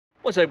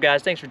What's up,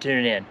 guys? Thanks for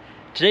tuning in.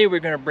 Today we're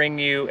going to bring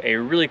you a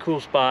really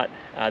cool spot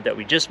that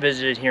we just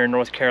visited here in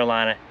North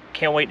Carolina.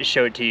 Can't wait to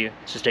show it to you,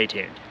 so stay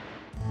tuned.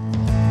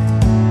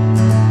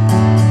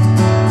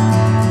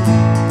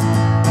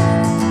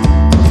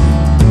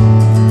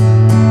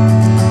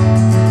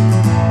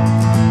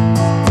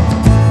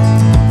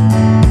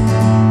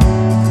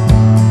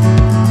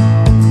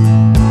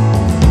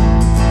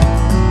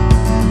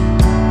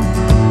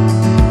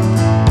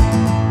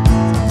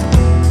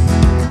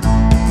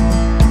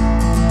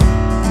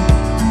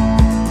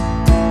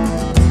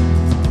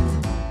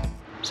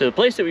 So the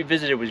place that we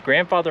visited was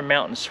Grandfather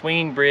Mountain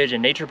Swinging Bridge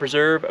and Nature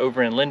Preserve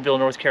over in Linville,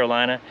 North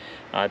Carolina.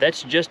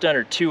 That's just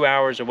under 2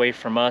 hours away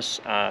from us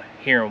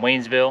here in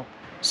Waynesville.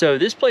 So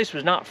this place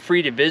was not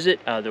free to visit.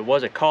 There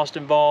was a cost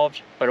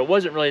involved, but it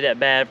wasn't really that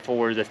bad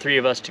for the three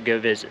of us to go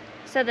visit.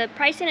 So the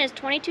pricing is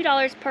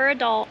 $22 per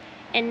adult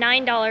and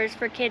 $9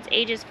 for kids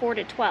ages 4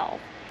 to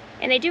 12.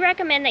 And they do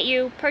recommend that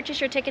you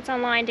purchase your tickets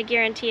online to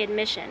guarantee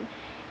admission.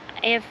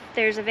 If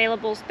there's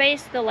available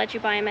space, they'll let you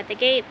buy them at the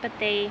gate, but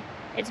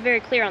it's very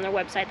clear on their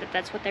website that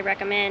that's what they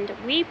recommend.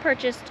 We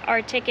purchased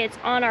our tickets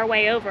on our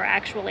way over,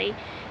 actually,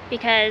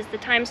 because the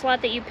time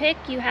slot that you pick,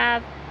 you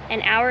have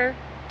an hour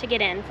to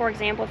get in. For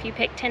example, if you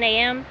pick 10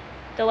 a.m.,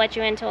 they'll let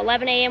you in till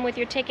 11 a.m. with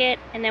your ticket,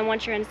 and then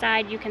once you're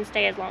inside, you can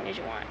stay as long as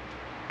you want.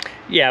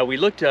 Yeah, we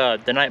looked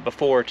the night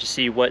before to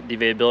see what the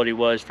availability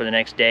was for the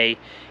next day,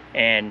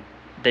 and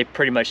they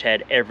pretty much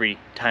had every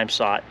time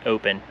slot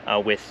open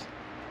with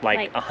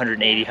like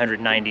 180,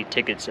 190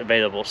 tickets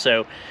available.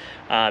 So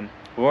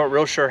we weren't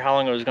real sure how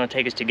long it was going to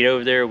take us to get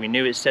over there. We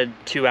knew it said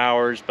 2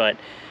 hours, but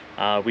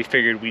we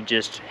figured we'd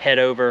just head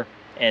over,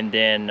 and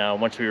then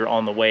once we were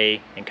on the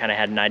way and kind of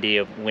had an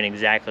idea of when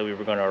exactly we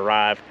were going to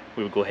arrive,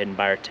 we would go ahead and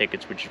buy our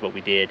tickets, which is what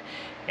we did,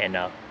 and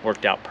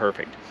worked out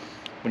perfect.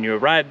 When you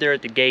arrive there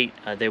at the gate,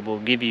 they will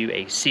give you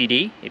a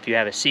CD. If you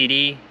have a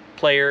CD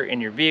player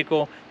in your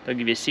vehicle, they'll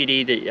give you a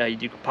CD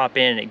that you can pop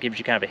in, and it gives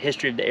you kind of a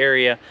history of the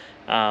area,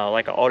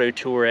 like an auto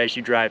tour as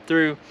you drive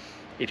through.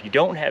 If you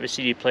don't have a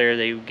CD player,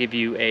 they will give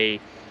you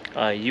a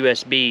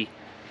USB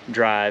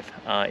drive.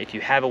 If you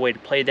have a way to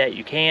play that,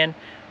 you can.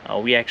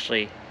 We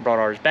actually brought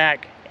ours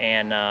back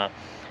and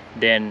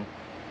then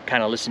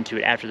kind of listened to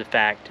it after the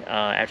fact,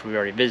 after we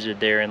already visited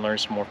there and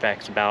learned some more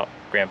facts about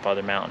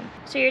Grandfather Mountain.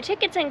 So your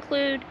tickets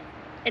include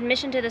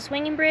admission to the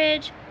swinging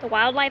bridge, the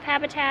wildlife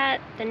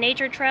habitat, the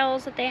nature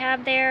trails that they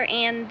have there,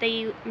 and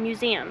the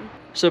museum.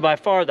 So by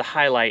far the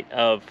highlight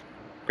of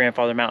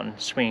Grandfather Mountain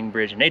Swinging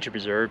Bridge and Nature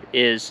Preserve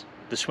is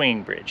the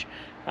swinging bridge.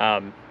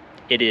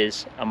 It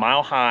is a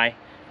mile high.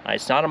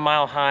 It's not a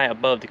mile high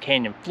above the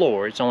canyon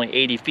floor. It's only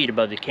 80 feet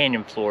above the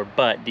canyon floor,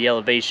 but the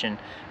elevation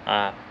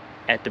at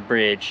the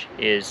bridge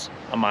is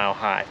a mile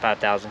high,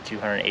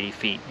 5,280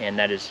 feet, and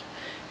that is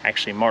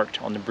actually marked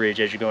on the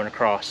bridge as you're going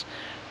across.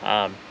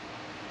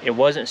 It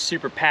wasn't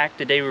super packed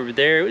the day we were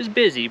there. It was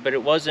busy, but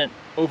it wasn't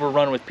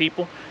overrun with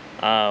people.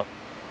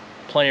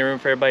 Plenty of room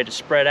for everybody to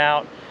spread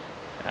out.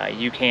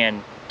 You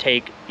can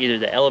take either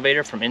the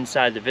elevator from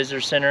inside the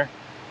visitor center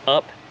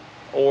up,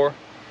 or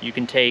you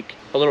can take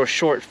a little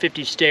short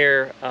 50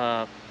 stair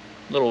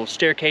little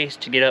staircase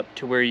to get up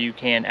to where you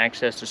can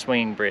access the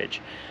swinging bridge.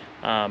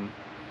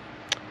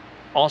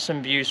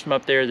 Awesome views from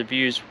up there. The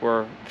views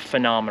were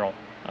phenomenal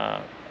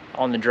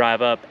on the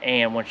drive up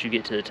and once you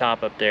get to the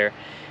top up there.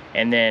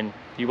 And then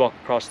you walk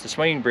across the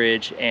swinging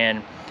bridge,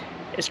 and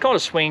it's called a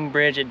swinging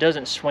bridge. It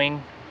doesn't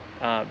swing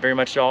very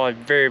much at all.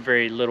 Very,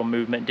 very little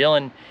movement.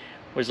 Dylan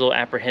was a little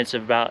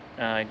apprehensive about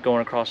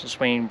going across the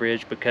swinging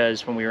bridge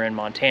because when we were in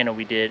Montana,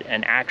 we did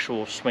an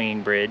actual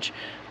swinging bridge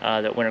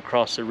that went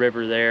across the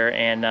river there,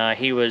 and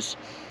he was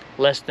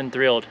less than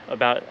thrilled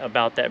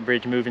about that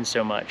bridge moving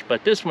so much.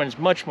 But this one's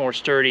much more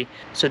sturdy.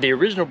 So the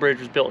original bridge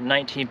was built in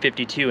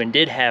 1952 and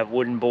did have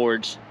wooden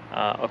boards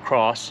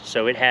across,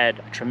 so it had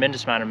a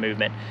tremendous amount of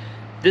movement.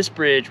 This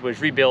bridge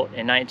was rebuilt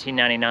in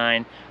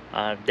 1999.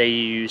 They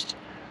used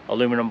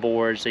aluminum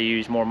boards, they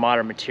used more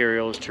modern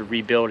materials to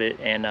rebuild it,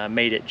 and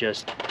made it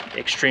just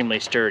extremely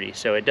sturdy.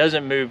 So it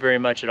doesn't move very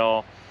much at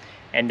all.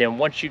 And then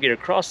once you get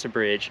across the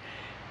bridge,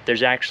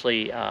 there's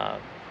actually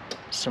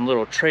some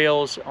little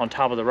trails on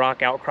top of the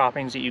rock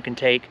outcroppings that you can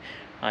take.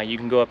 You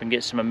can go up and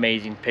get some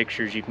amazing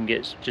pictures. You can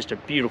get just a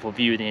beautiful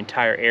view of the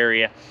entire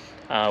area.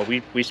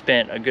 We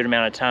spent a good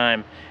amount of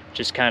time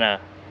just kind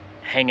of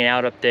hanging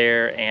out up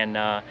there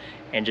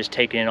and just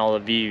taking in all the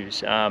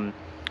views.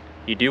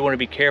 You do want to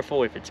be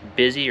careful if it's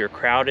busy or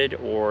crowded,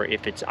 or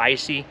if it's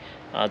icy.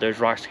 Those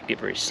rocks can get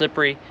very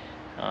slippery.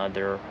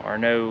 There are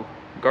no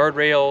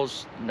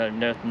guardrails,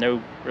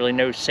 really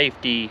no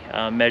safety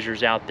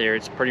measures out there.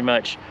 It's pretty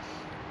much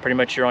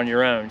you're on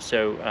your own.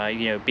 So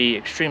you know, be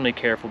extremely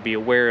careful. Be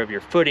aware of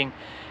your footing,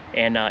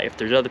 and if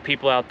there's other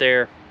people out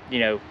there, you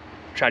know,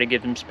 try to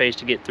give them space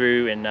to get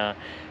through, and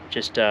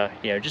just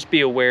you know, just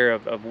be aware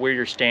of where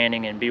you're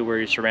standing and be aware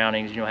of your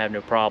surroundings. You'll have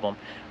no problem.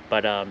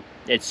 But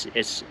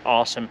it's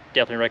awesome.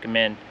 Definitely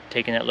recommend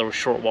taking that little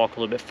short walk a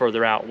little bit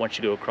further out once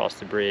you go across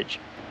the bridge.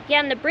 Yeah,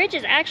 and the bridge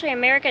is actually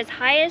America's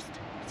highest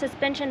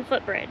suspension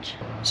footbridge.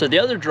 So the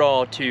other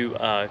draw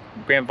to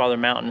Grandfather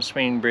Mountain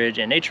Swinging Bridge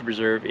and Nature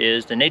Preserve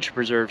is the Nature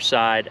Preserve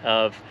side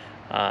of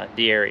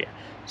the area.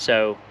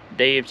 So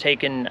they've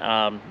taken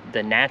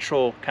the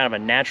natural, kind of a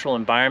natural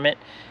environment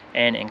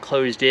and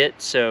enclosed it.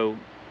 So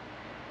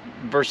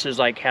versus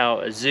like how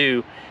a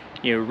zoo,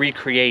 you know,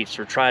 recreates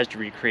or tries to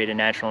recreate a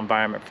natural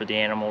environment for the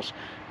animals,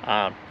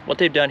 what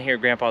they've done here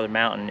at Grandfather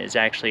Mountain is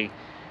actually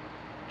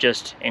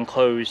just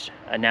enclosed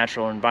a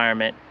natural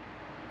environment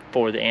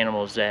for the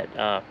animals that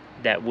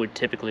that would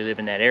typically live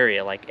in that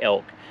area, like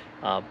elk,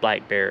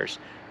 black bears,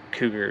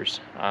 cougars,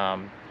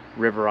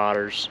 river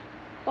otters,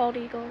 Bald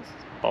eagles.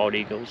 Bald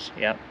eagles,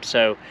 yep.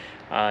 So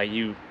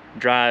you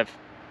drive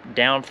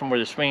down from where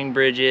the swinging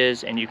bridge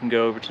is and you can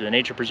go over to the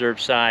Nature Preserve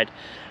side.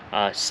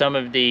 Some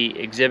of the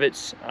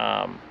exhibits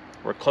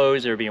were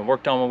closed. They were being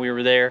worked on when we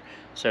were there,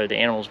 so the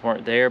animals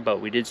weren't there,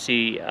 but we did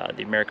see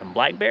the American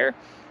black bear,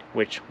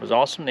 which was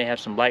awesome. They have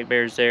some black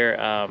bears there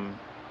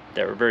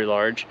that were very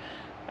large.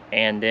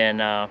 And then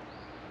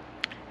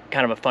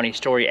kind of a funny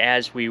story,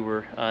 as we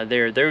were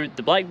there,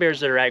 the black bears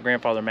that are at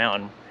Grandfather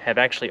Mountain have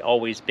actually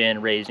always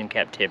been raised in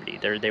captivity.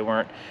 They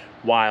weren't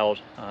wild.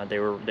 They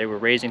were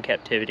raised in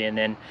captivity and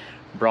then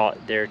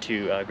brought there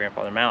to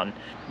Grandfather Mountain.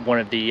 One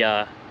of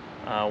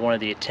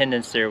the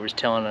attendants there was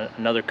telling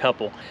another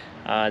couple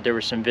there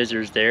were some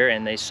visitors there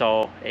and they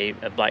saw a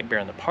black bear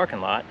in the parking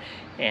lot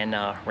and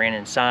ran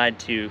inside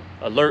to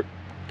alert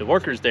the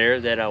workers there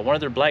that one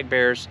of their black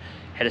bears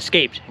had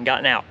escaped and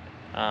gotten out.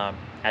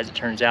 As it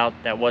turns out,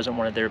 that wasn't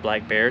one of their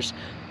black bears.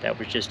 That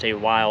was just a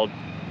wild,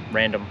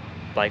 random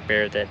black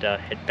bear that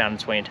had found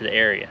its way into the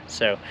area.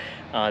 So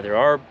there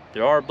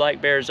are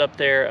black bears up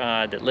there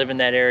that live in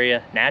that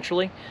area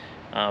naturally,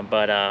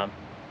 but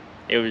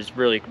it was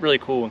really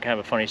cool and kind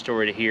of a funny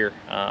story to hear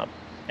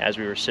as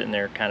we were sitting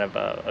there kind of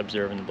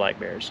observing the black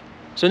bears.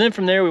 So then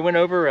from there we went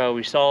over,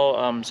 we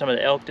saw some of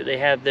the elk that they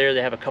have there.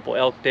 They have a couple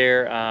elk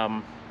there.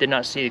 Did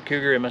not see the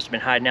cougar. It must have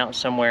been hiding out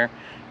somewhere,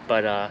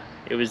 but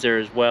it was there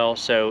as well.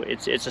 So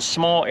it's a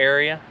small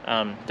area.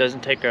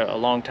 Doesn't take a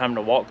long time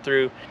to walk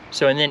through.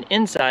 So, and then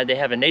inside they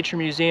have a nature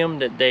museum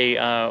that they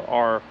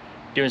are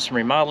doing some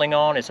remodeling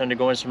on. It's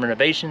undergoing some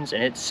renovations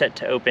and it's set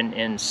to open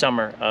in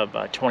summer of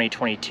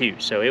 2022.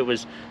 So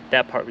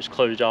that part was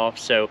closed off.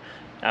 So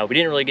we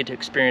didn't really get to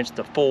experience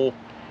the full,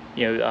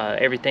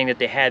 everything that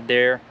they had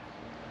there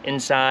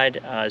inside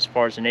as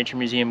far as the nature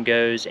museum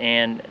goes,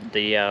 and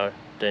the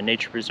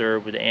nature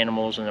preserve with the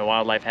animals and the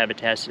wildlife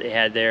habitats that they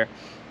had there,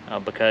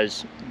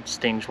 because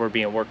things were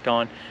being worked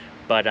on.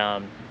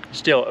 But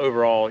still,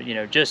 overall,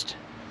 just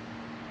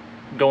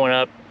going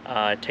up,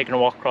 taking a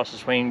walk across the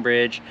swinging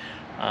bridge.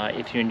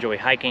 If you enjoy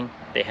hiking,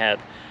 they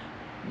have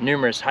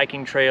numerous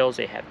hiking trails.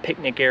 They have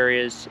picnic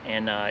areas,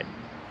 and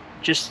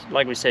just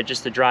like we said,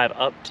 just the drive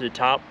up to the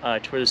top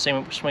to where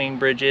the swinging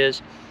bridge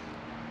is,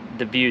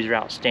 the views are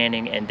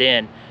outstanding. And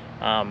then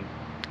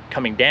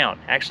coming down,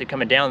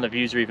 the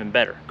views are even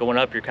better. Going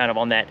up, you're kind of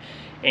on that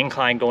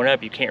incline going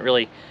up. You can't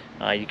really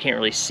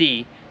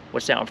see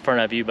what's out in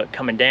front of you, but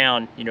coming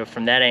down,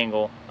 from that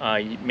angle,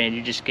 man,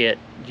 you just get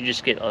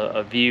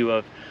a view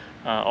of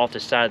off the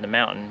side of the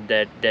mountain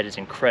that is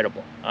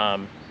incredible.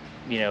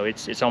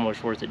 It's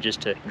almost worth it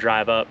just to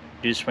drive up,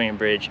 do the swinging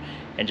bridge,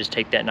 and just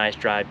take that nice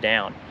drive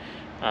down.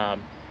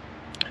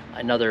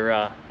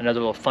 Another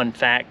little fun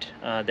fact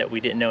that we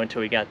didn't know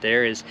until we got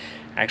there is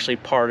actually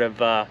part of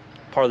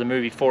the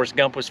movie Forrest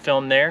Gump was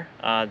filmed there.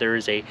 There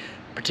is a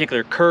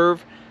particular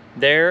curve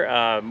there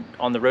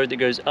on the road that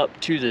goes up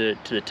to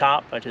the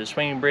top, to the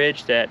swinging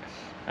bridge, that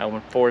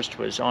when Forrest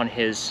was on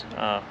his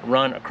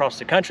run across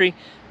the country,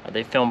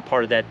 they filmed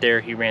part of that there.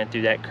 He ran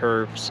through that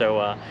curve.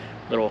 So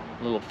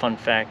little fun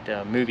fact,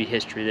 movie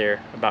history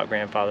there about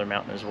Grandfather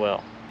Mountain as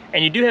well.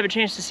 And you do have a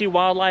chance to see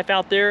wildlife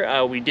out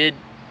there. We did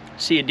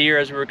see a deer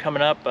as we were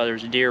coming up.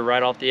 There's a deer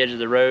right off the edge of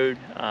the road.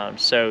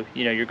 So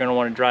you're going to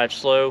want to drive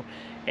slow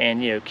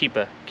and keep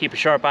a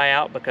sharp eye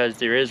out, because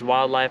there is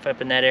wildlife up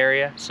in that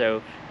area.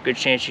 So good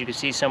chance you can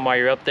see some while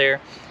you're up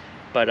there.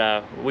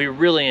 But we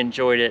really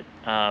enjoyed it.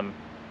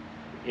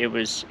 It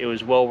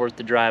was well worth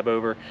the drive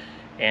over,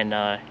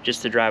 and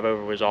just the drive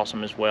over was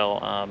awesome as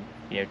well.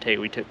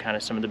 We took kind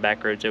of some of the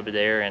back roads over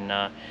there,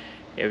 and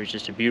it was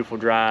just a beautiful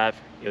drive.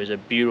 It was a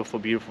beautiful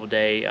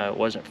day. It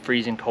wasn't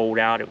freezing cold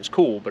out. It was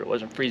cool, but it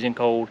wasn't freezing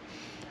cold.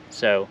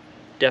 So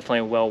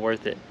definitely well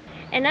worth it.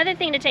 Another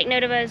thing to take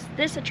note of is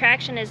this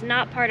attraction is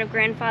not part of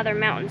Grandfather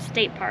Mountain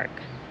State Park.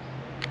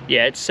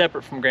 Yeah, it's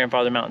separate from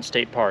Grandfather Mountain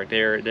State Park.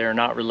 They're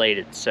not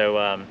related.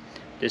 So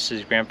this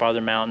is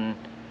Grandfather Mountain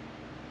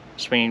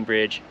Swinging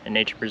Bridge and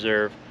Nature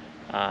Preserve,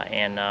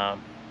 and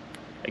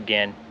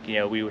again,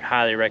 we would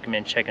highly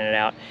recommend checking it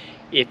out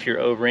if you're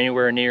over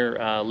anywhere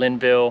near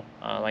Linville.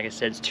 Like I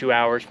said, it's 2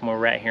 hours from where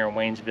we're at here in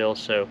Waynesville,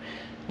 so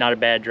not a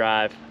bad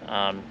drive.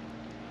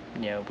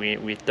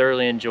 We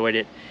thoroughly enjoyed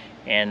it,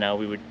 and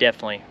we would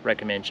definitely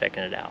recommend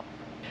checking it out.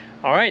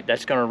 All right,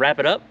 that's going to wrap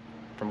it up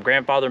from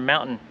Grandfather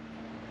Mountain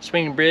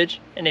Swinging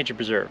Bridge and Nature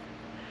Preserve.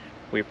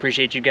 We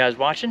appreciate you guys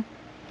watching,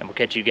 and we'll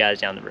catch you guys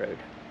down the road.